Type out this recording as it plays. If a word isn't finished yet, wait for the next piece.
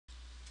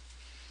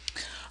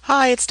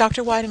Hi, it's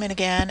Dr. Weideman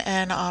again,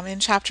 and I'm in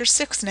Chapter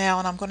 6 now,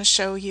 and I'm going to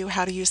show you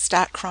how to use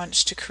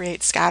StatCrunch to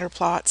create scatter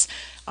plots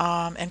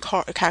and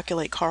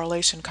calculate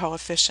correlation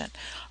coefficient.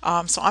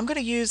 So I'm going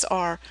to use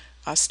our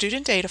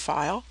student data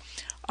file,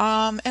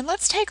 and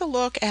let's take a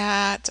look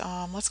at,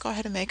 let's go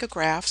ahead and make a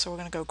graph. So we're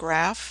going to go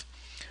Graph,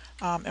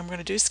 and we're going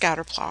to do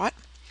scatter plot.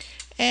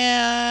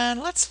 And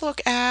let's look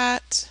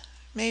at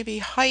maybe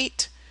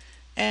height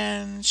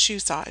and shoe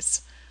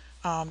size.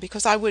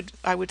 Because I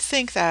would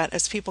think that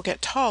as people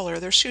get taller,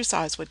 their shoe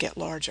size would get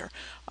larger.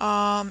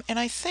 And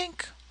I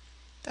think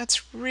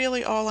that's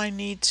really all I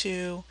need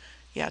to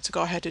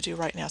go ahead to do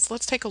right now. So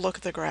let's take a look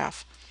at the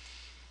graph.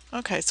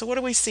 Okay, so what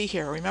do we see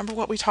here? Remember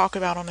what we talk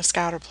about on the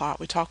scatter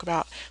plot. We talk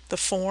about the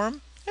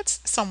form,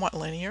 it's somewhat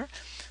linear.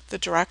 The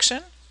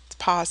direction, it's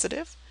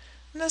positive.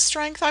 And the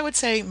strength, I would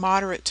say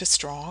moderate to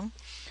strong.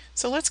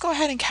 So let's go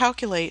ahead and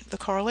calculate the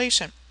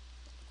correlation.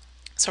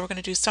 So we're going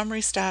to do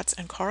summary stats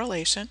and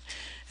correlation.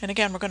 And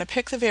again, we're going to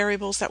pick the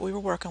variables that we were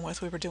working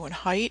with. We were doing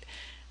height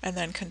and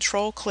then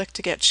control click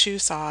to get shoe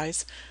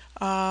size.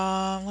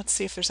 Let's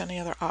see if there's any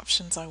other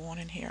options I want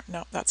in here.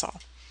 No, that's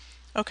all.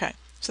 Okay,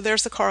 so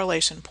there's the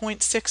correlation,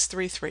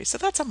 0.633. So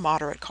that's a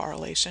moderate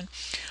correlation.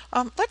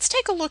 Let's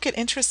take a look at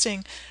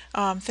interesting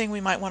thing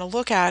we might want to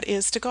look at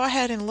is to go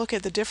ahead and look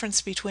at the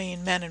difference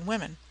between men and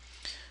women.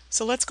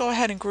 So let's go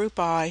ahead and group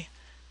by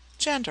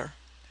gender,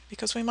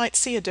 because we might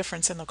see a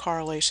difference in the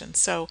correlation.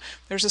 So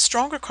there's a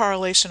stronger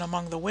correlation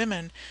among the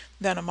women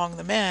than among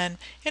the men.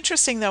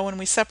 Interesting though, when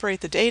we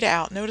separate the data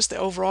out, notice the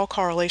overall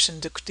correlation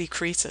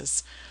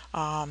decreases.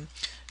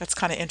 That's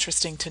kind of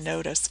interesting to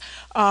notice.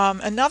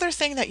 Another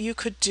thing that you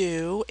could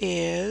do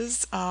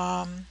is,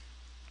 there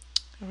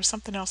was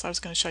something else I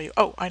was going to show you.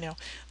 Oh, I know.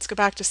 Let's go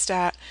back to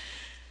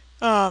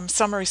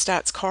summary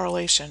stats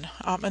correlation.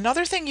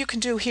 Another thing you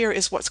can do here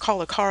is what's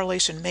called a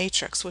correlation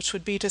matrix, which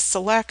would be to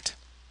select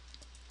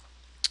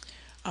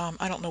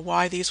I don't know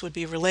why these would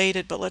be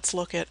related, but let's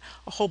look at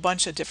a whole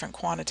bunch of different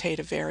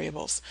quantitative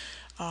variables.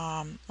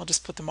 I'll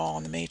just put them all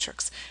in the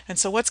matrix. And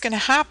so what's going to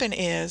happen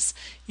is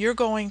you're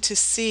going to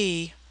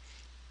see,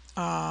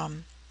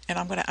 and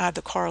I'm going to add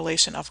the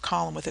correlation of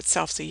column with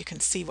itself so you can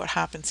see what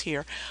happens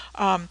here.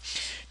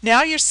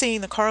 Now you're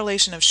seeing the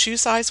correlation of shoe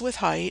size with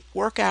height,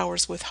 work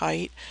hours with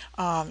height.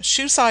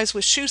 Shoe size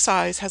with shoe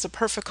size has a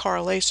perfect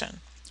correlation,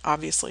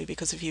 obviously,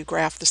 because if you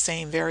graph the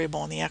same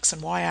variable on the x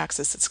and y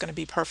axis, it's going to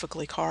be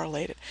perfectly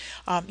correlated.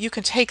 You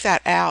can take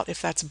that out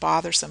if that's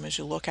bothersome as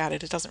you look at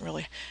it. It doesn't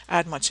really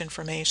add much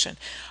information.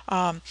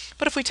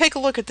 But if we take a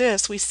look at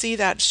this, we see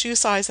that shoe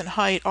size and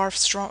height are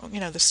strong,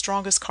 the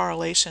strongest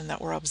correlation that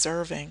we're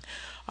observing.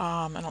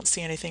 I don't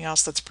see anything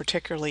else that's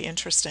particularly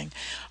interesting.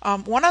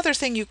 One other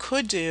thing you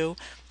could do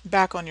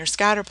back on your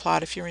scatter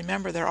plot, if you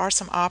remember, there are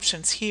some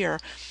options here.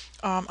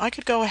 I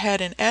could go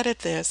ahead and edit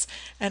this,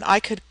 and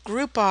I could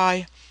group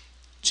by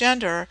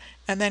gender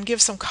and then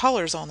give some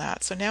colors on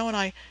that. So now when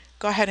I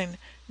go ahead and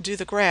do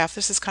the graph,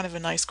 this is kind of a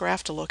nice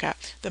graph to look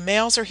at. The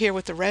males are here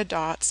with the red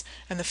dots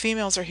and the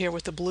females are here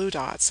with the blue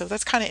dots. So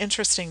that's kind of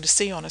interesting to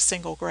see on a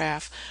single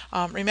graph.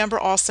 Remember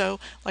also,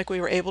 like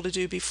we were able to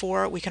do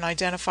before, we can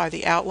identify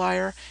the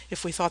outlier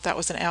if we thought that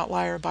was an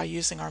outlier by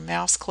using our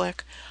mouse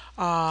click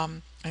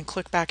and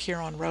click back here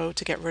on row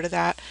to get rid of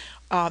that.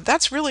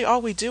 That's really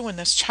all we do in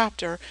this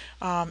chapter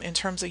in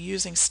terms of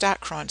using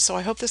StatCrunch. So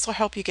I hope this will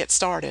help you get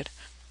started.